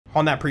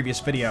on that previous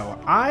video.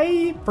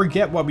 I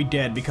forget what we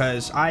did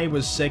because I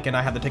was sick and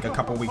I had to take a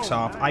couple weeks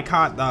off. I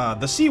caught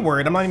the C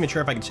word. I'm not even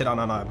sure if I can sit on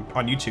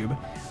YouTube,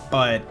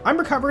 but I'm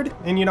recovered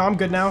and you know, I'm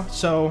good now.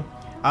 So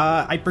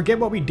I forget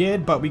what we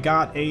did, but we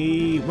got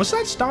a, was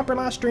that Stomper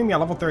last stream? Yeah,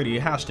 level 30,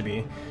 it has to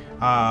be.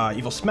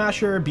 Evil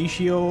Smasher, B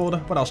Shield,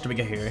 what else do we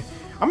get here?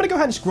 I'm gonna go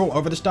ahead and scroll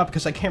over the stuff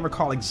because I can't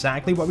recall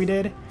exactly what we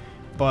did,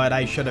 but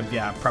I should have,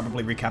 yeah,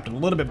 probably recapped it a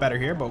little bit better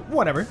here, but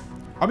whatever.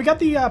 Oh, we got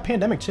the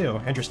pandemic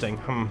too, interesting.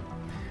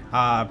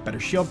 Better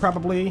shield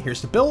probably.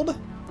 Here's the build.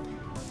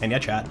 And yeah,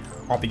 chat,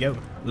 off we go.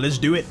 Let's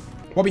do it.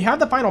 Well, we have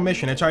the final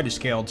mission. It's already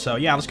scaled, so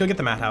yeah, let's go get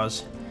the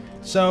madhouse.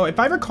 So if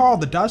I recall,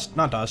 the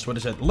what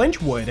is it?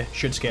 Lynchwood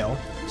should scale.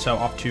 So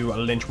off to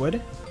Lynchwood.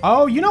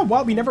 Oh, you know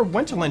what? We never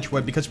went to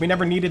Lynchwood because we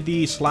never needed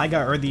the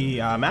Slaga or the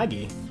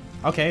Maggie.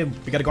 Okay,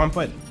 we gotta go on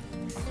foot.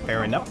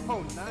 Fair enough.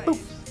 Boop.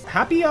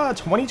 Happy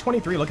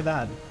 2023, look at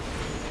that.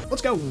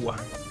 Let's go.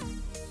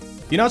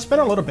 You know, it's been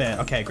a little bit.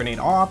 Okay, grenade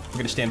off. We're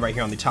gonna stand right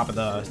here on the top of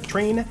the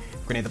train.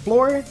 Grenade the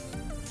floor. Hit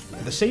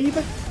the save.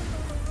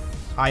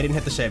 I didn't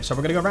hit the save, so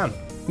we're gonna go around.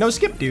 No,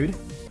 skip, dude.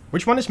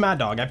 Which one is Mad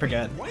Dog? I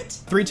forget. What?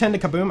 310 to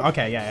Kaboom?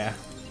 Okay, yeah.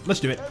 Let's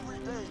do it.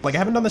 Like, I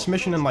haven't done this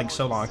mission in, like,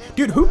 so long.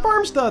 Dude, who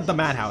farms the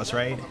madhouse,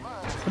 right?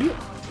 What do you...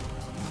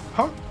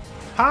 Huh?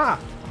 Ha!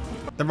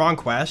 The wrong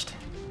quest.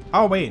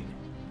 Oh, wait.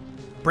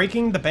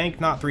 Breaking the bank,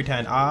 not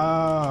 310.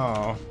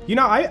 Oh. You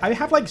know, I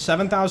have, like,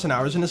 7,000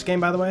 hours in this game,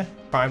 by the way.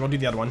 Fine, we'll do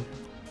the other one.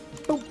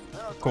 Boop.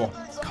 Cool.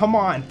 Come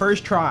on,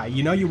 first try.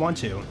 You know you want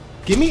to.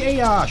 Give me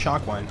a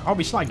shock one. Oh,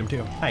 we slagged him,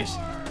 too. Nice.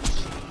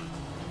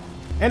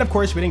 And, of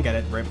course, we didn't get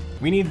it. Rip.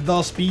 We need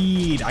the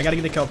speed. I gotta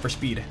get the kill for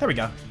speed. There we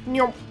go.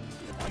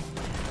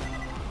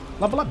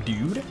 Level up,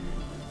 dude.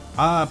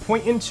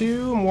 Point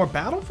into more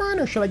Battlefront,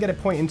 or should I get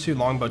it point into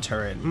Longbow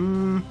turret?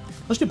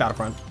 Let's do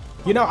Battlefront.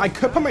 You know, I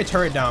could put my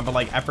turret down, but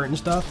like effort and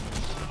stuff.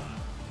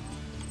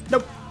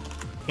 Nope.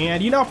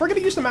 And you know, if we're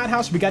gonna use the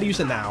madhouse, we gotta use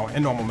it now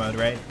in normal mode,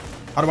 right?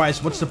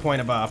 Otherwise, what's the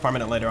point of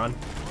farming it later on?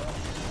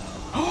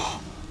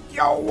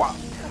 Yo!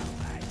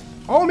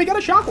 Oh, and we got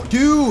a shotgun.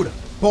 Dude!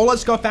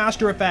 Bullets go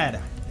faster if fed.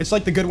 It's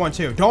like the good one,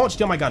 too. Don't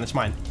steal my gun, it's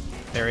mine.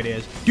 There it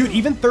is. Dude,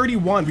 even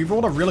 31. We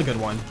rolled a really good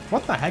one.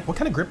 What the heck? What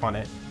kind of grip on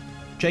it?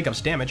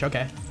 Jacob's damage,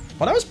 okay.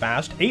 Well, that was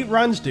fast. 8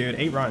 runs, dude.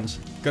 8 runs.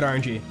 Good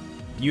RNG.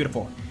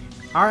 Beautiful.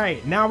 All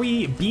right, now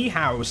we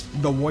B-house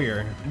the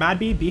warrior. Mad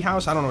Bee,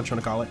 B-house, I don't know what you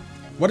want to call it.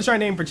 What is our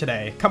name for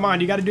today? Come on,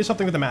 you got to do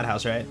something with the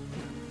madhouse, right?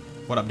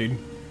 What up, dude?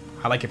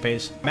 I like your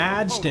face.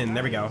 Madston,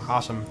 there we go.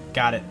 Awesome.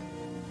 Got it.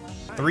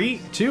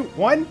 3, 2,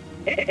 1.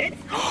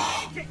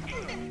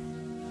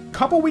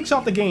 Couple weeks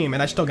off the game,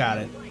 and I still got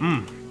it.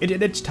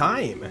 It's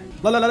time.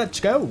 Let's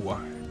go.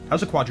 That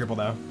was a quadruple,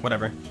 though.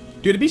 Whatever.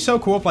 Dude, it'd be so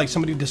cool if, like,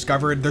 somebody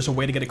discovered there's a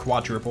way to get a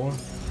quadruple.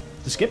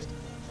 The skip?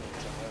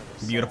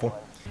 Beautiful.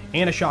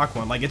 And a shock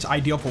one. Like, it's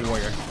ideal for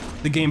warrior.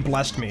 The game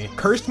blessed me.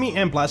 Cursed me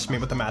and blessed me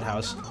with the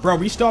madhouse. Bro,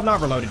 we still have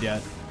not reloaded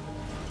yet.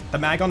 The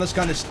mag on this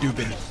gun is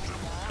stupid.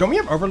 Don't we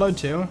have overload,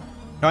 too?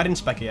 No, I didn't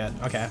spec it yet.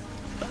 Okay.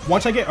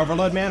 Once I get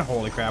overload, man,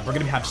 holy crap. We're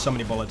gonna have so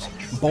many bullets.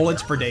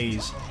 Bullets for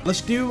days.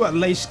 Let's do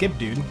lay skip,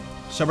 dude.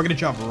 So we're gonna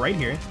jump right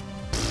here.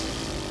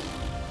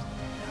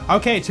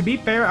 Okay, to be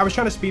fair, I was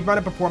trying to speedrun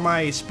it before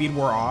my speed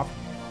wore off.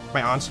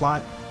 My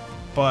onslaught.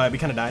 But we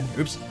kind of died.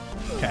 Oops.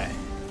 Okay.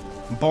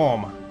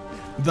 Boom.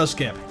 The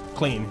skip.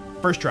 Clean.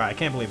 First try. I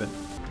can't believe it.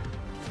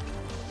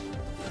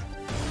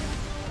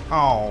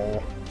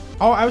 Oh.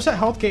 Oh, I was at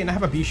health gate and I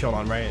have a B shield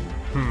on, right?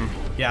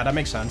 Yeah, that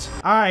makes sense.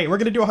 Alright, we're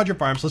gonna do 100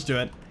 farms. Let's do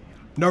it.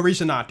 No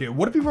reason not to.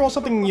 What if we roll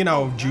something, you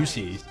know,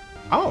 juicy?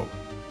 Oh.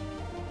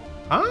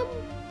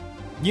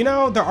 You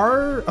know, there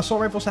are assault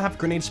rifles that have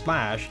grenade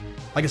splash.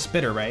 Like a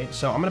spitter, right?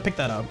 So I'm gonna pick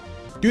that up.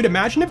 Dude,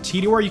 imagine if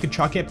TDWar you could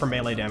chuck it for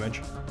melee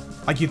damage.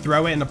 Like you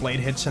throw it and the blade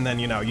hits and then,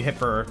 you know, you hit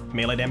for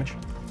melee damage.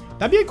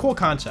 That'd be a cool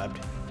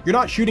concept. You're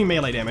not shooting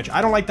melee damage.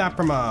 I don't like that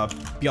from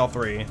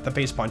BL3, the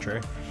face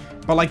puncher.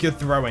 But like you're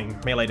throwing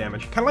melee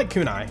damage. Kind of like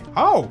kunai.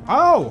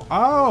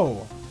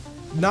 Oh.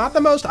 Not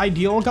the most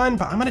ideal gun,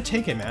 but I'm gonna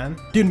take it, man.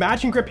 Dude,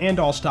 matching grip and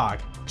all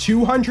stock.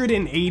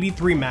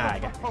 283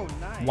 mag.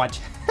 What?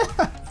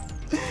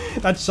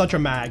 That's such a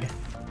mag.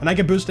 And I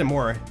can boost it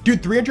more.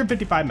 Dude,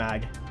 355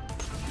 mag.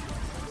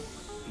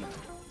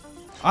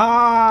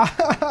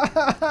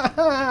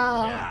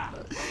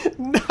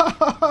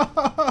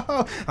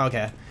 No.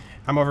 Okay.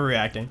 I'm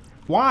overreacting.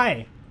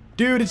 Why?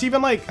 Dude, it's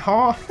even like,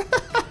 huh?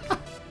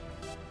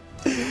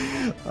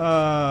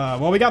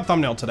 Well, we got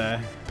thumbnail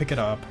today. Pick it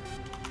up.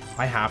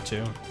 I have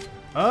to.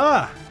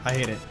 I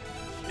hate it.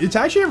 It's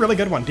actually a really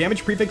good one.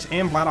 Damage prefix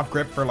and flat off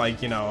grip for,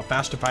 like, you know,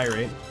 faster fire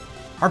rate.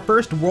 Our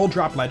first world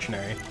drop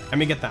legendary. Let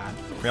me get that.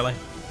 Really?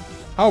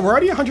 Oh, we're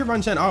already 100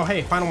 runs in. Oh,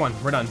 hey, final one.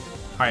 We're done.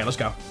 All right, let's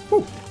go.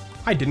 Whew.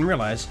 I didn't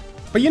realize.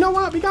 But you know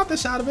what? We got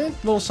this out of it.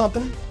 A little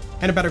something.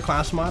 And a better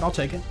class mod. I'll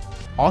take it.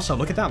 Also,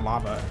 look at that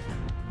lava.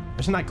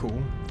 Isn't that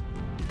cool?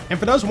 And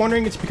for those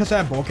wondering, it's because I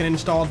have Vulcan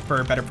installed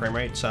for better frame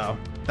rate. So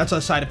that's a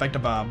side effect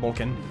of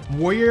Vulcan.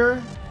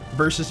 Warrior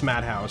versus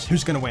Madhouse.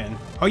 Who's gonna win?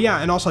 Oh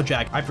yeah, and also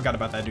Jack. I forgot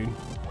about that, dude.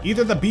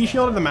 Either the B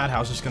shield or the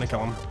Madhouse is gonna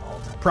kill him.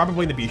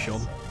 Probably the B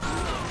shield.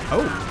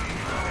 Oh,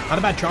 not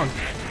a bad chunk.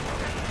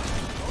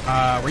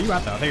 Where you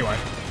at though? There you are.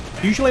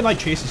 He usually like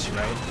chases you,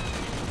 right?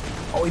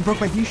 Oh, he broke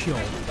my B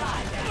shield.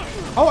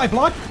 Oh, I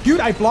blocked, dude,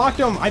 I blocked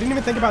him. I didn't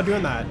even think about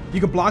doing that. You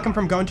could block him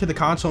from going to the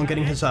console and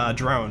getting his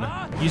drone.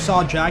 You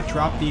saw Jack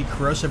drop the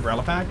corrosive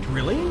relifact?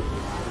 Really?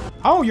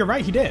 Oh, you're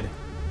right, he did. Hey,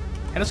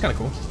 that's kind of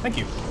cool. Thank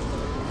you.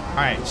 All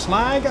right,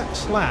 slag,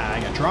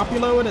 drop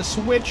reload, a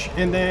switch,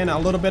 and then a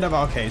little bit of,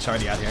 okay, it's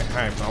already out here. All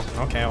right, well,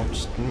 okay, I'll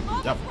just,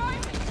 yep.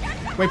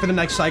 Wait for the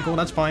next cycle,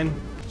 that's fine.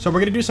 So we're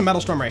gonna do some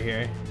Metal Storm right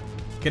here.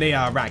 Get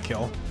a rat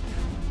kill.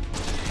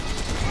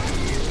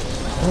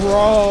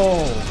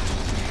 Bro.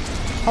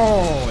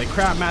 Holy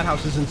crap,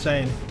 Madhouse is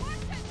insane.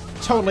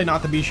 Totally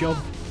not the B shield.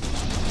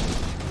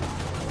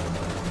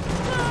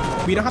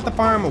 We don't have to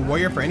farm a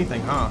warrior for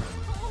anything, huh?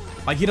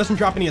 Like, he doesn't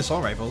drop any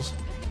assault rifles.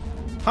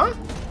 Huh?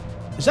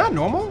 Is that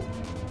normal?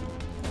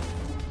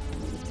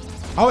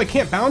 Oh, it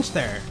can't bounce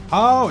there.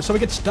 Oh, so it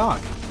gets stuck.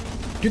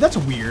 Dude, that's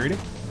weird.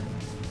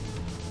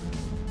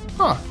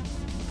 Huh.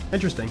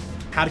 Interesting.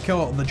 How to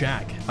kill the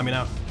Jack. Let me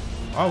know.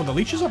 Oh, the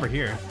leech is over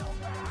here.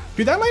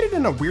 Dude, that landed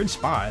in a weird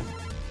spot.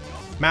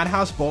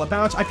 Madhouse bullet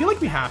bounce. I feel like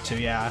we have to,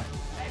 yeah.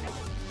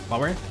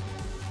 Lower.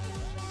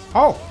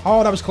 Oh,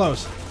 that was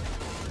close.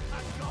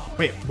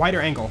 Wait,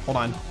 wider angle. Hold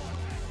on.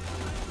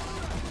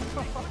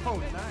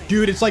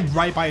 Dude, it's like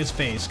right by his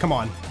face. Come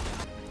on.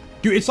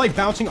 Dude, it's like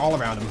bouncing all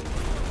around him.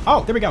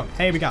 Oh, there we go.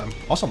 Hey, we got him.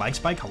 Also, lag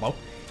spike. Hello.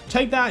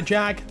 Take that,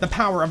 Jack. The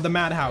power of the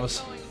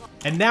Madhouse.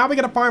 And now we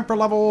gotta farm for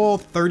level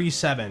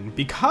 37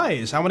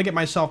 because I want to get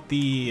myself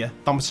the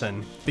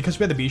Thompson. Because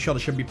we have the B shield, it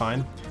should be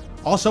fine.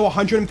 Also,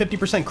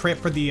 150% crit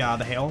for the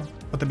hail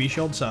with the B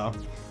shield, so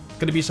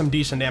gonna be some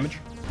decent damage.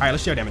 All right,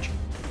 let's do our damage.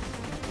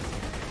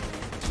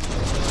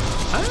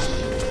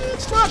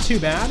 It's not too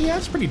bad. Yeah,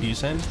 it's pretty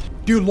decent.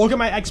 Dude, look at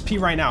my XP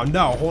right now.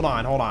 No, hold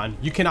on.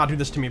 You cannot do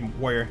this to me,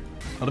 warrior.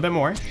 A little bit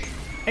more.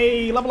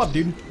 Hey, level up,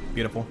 dude.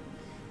 Beautiful.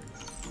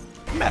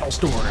 Metal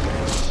Storm.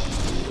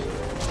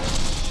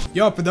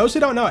 Yo, for those who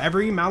don't know,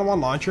 every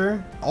Maliwan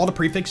launcher, all the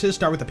prefixes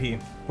start with a P.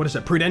 What is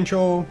it?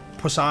 Prudential,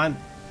 puissant,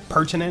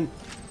 pertinent,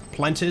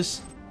 plentus.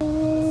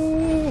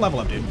 Ooh,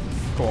 level up, dude.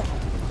 Cool.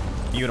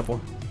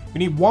 Beautiful. We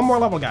need one more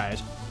level,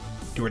 guys.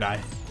 Do or die.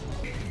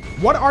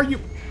 What are you?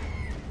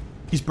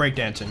 He's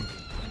breakdancing.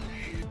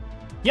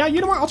 Yeah, you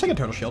know what? I'll take a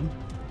turtle shield.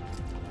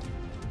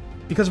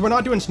 Because we're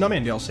not doing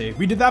Snowman DLC.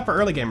 We did that for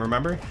early game,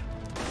 remember?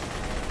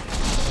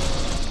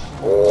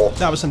 Oh,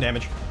 that was some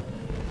damage.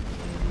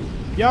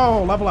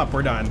 Yo, level up.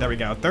 We're done. There we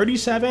go.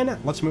 37.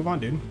 Let's move on,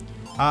 dude.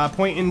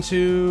 Point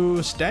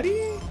into steady?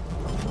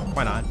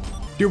 Why not?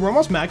 Dude, we're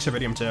almost max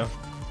iridium, too.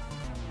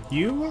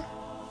 You.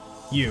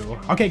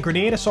 Okay,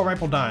 grenade, assault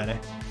rifle done.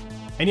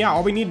 And yeah,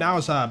 all we need now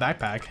is a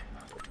backpack.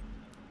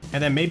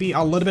 And then maybe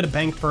a little bit of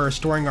bank for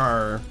storing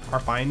our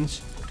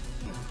finds.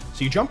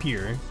 So you jump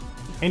here,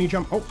 and you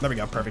jump. Oh, there we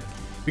go. Perfect.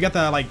 We got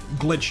the, like,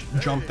 glitch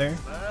jump there.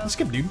 Let's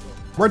skip, dude.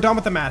 We're done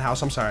with the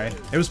Madhouse. I'm sorry.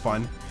 It was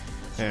fun.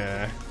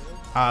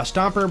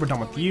 Stomper, we're done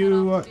with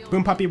you.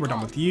 Boom Puppy, we're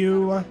done with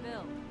you.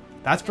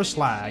 That's for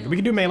Slag. We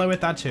can do melee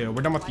with that, too.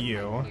 We're done with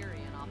you.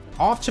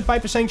 Off to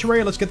fight for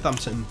Sanctuary. Let's get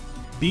Thompson.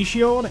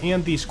 B-Shield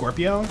and the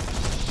Scorpio.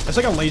 It's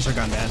like a laser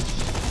gun, man.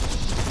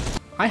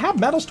 I have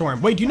Metal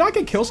Storm. Wait, do you not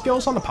get kill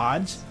skills on the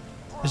pods?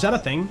 Is that a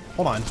thing?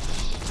 Hold on.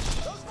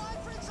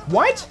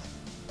 What?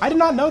 I did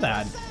not know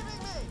that.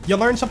 You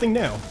learned something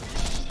new.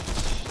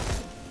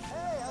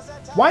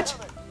 What?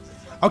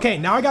 Okay,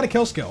 now I got a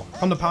kill skill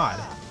from the pod.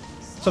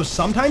 So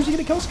sometimes you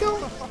get a kill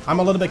skill? I'm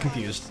a little bit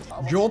confused.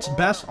 Jolt's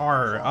best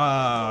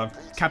R,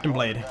 Captain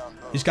Blade.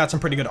 He's got some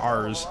pretty good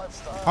R's.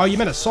 Oh, you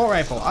meant assault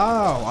rifle.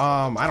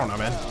 Oh, I don't know,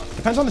 man.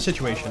 Depends on the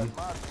situation.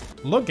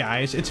 Look,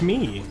 guys, it's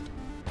me.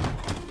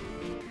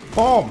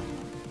 Boom.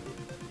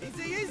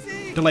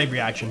 Delayed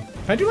reaction.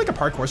 Can I do like a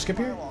parkour skip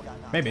here?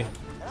 Maybe.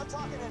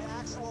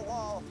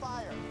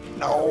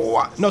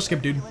 No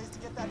skip, dude.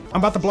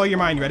 I'm about to blow your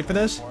mind. You ready for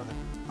this?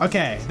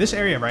 Okay, this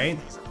area, right?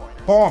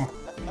 Boom.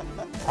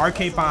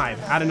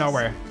 RK5 out of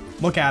nowhere.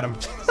 Look at him.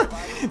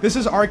 This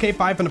is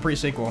RK5 from the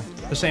pre-sequel.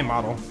 The same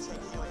model.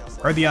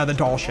 Or the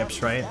doll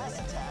ships, right?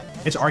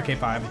 It's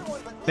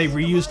RK5. They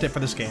reused it for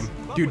this game.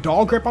 Dude,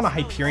 doll grip on a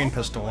Hyperion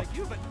pistol.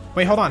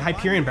 Wait, hold on.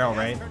 Hyperion barrel,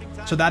 right?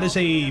 So that is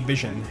a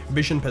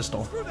Vision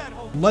pistol.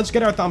 Let's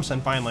get our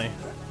Thompson, finally.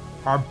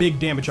 Our big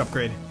damage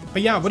upgrade.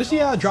 But yeah, what is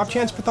the drop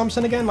chance for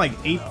Thompson again? Like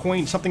 8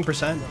 point something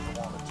 %?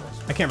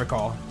 I can't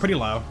recall. Pretty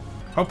low.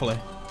 Hopefully.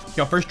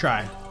 Yo, first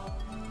try.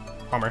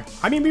 Bummer.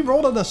 I mean, we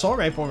rolled an assault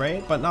rifle,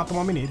 right? But not the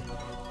one we need.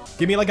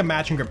 Give me like a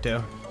matching grip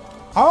too.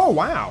 Oh,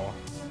 wow.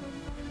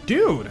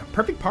 Dude,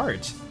 perfect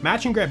parts.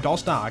 Matching grip, doll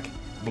stock.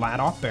 Blad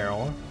off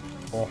barrel.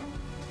 Oh.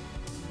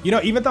 You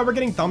know, even though we're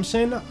getting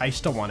Thompson, I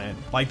still want it.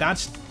 Like,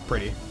 that's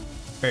pretty.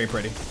 Very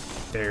pretty.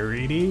 There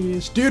it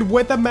is. Dude,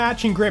 with the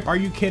matching grip. Are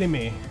you kidding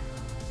me?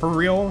 For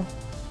real?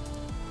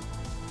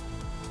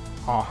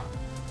 Oh,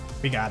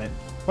 we got it.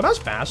 Well, that was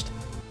fast.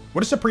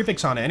 What is the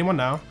prefix on it? Anyone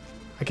know?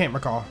 I can't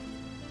recall.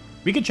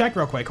 We could check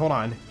real quick. Hold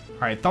on. All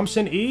right,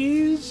 Thompson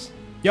is...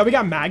 Yo, we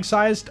got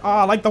mag-sized.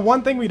 Oh, like the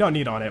one thing we don't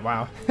need on it.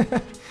 Wow.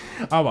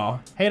 Oh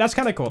well. Hey, that's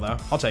kind of cool though.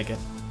 I'll take it.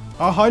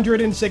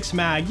 106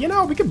 mag. You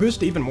know, we could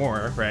boost it even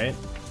more, right?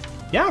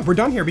 Yeah, we're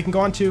done here. We can go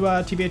on to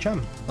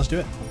TVHM. Let's do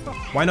it.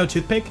 Why no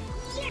toothpick?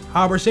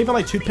 We're saving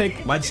like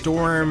toothpick, lead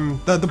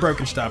storm, the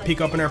broken stuff.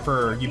 Peak opener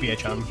for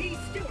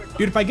UVHM.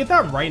 Dude, if I get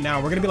that right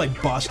now, we're gonna be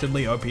like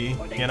bustedly OP,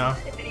 you know?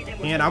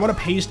 And I want to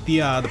paste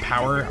the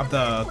power of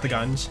the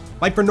guns.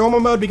 Like for normal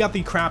mode, we got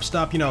the crap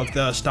stuff, you know,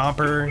 the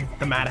Stomper,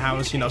 the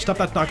Madhouse, you know, stuff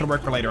that's not gonna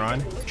work for later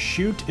on.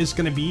 Shoot is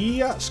gonna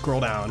be scroll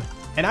down.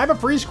 And I have a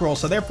free scroll,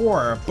 so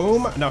therefore,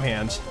 boom, no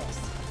hands.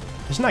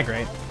 Isn't that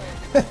great?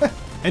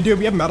 And dude,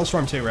 we have Metal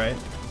Storm too, right?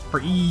 For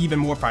even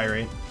more fire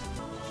rate.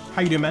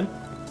 How you doing, man?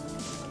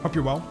 Hope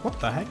you're well. What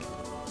the heck?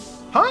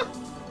 Huh?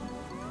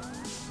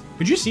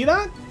 Did you see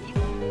that?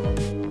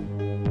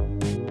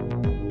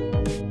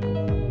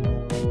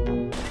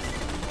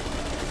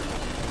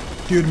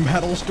 Dude,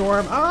 Metal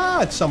Storm.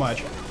 Ah, it's so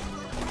much.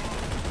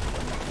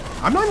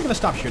 I'm not even gonna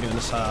stop shooting in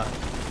this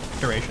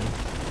duration.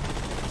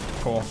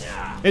 Cool.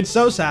 It's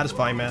so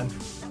satisfying, man.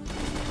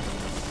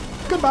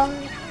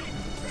 Goodbye.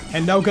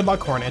 And no good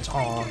luck Hornets.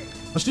 Aw.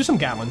 Let's do some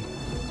Gatlin.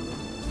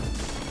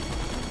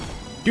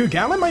 Dude,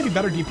 Gatlin might be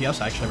better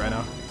DPS actually right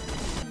now.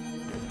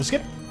 The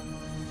skip.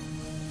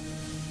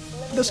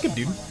 The skip,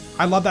 dude.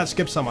 I love that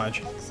skip so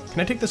much. Can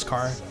I take this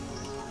car?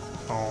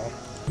 Oh,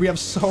 we have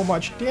so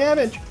much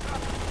damage.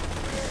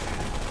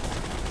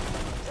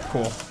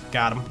 Cool.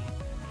 Got him.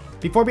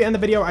 Before we end the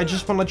video, I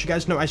just want to let you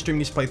guys know I stream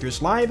these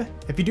playthroughs live.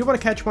 If you do want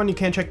to catch one, you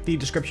can check the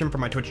description for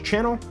my Twitch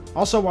channel.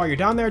 Also, while you're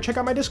down there, check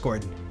out my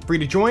Discord. Free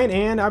to join,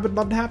 and I would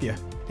love to have you.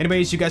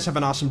 Anyways, you guys have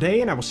an awesome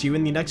day, and I will see you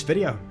in the next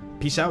video.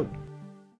 Peace out.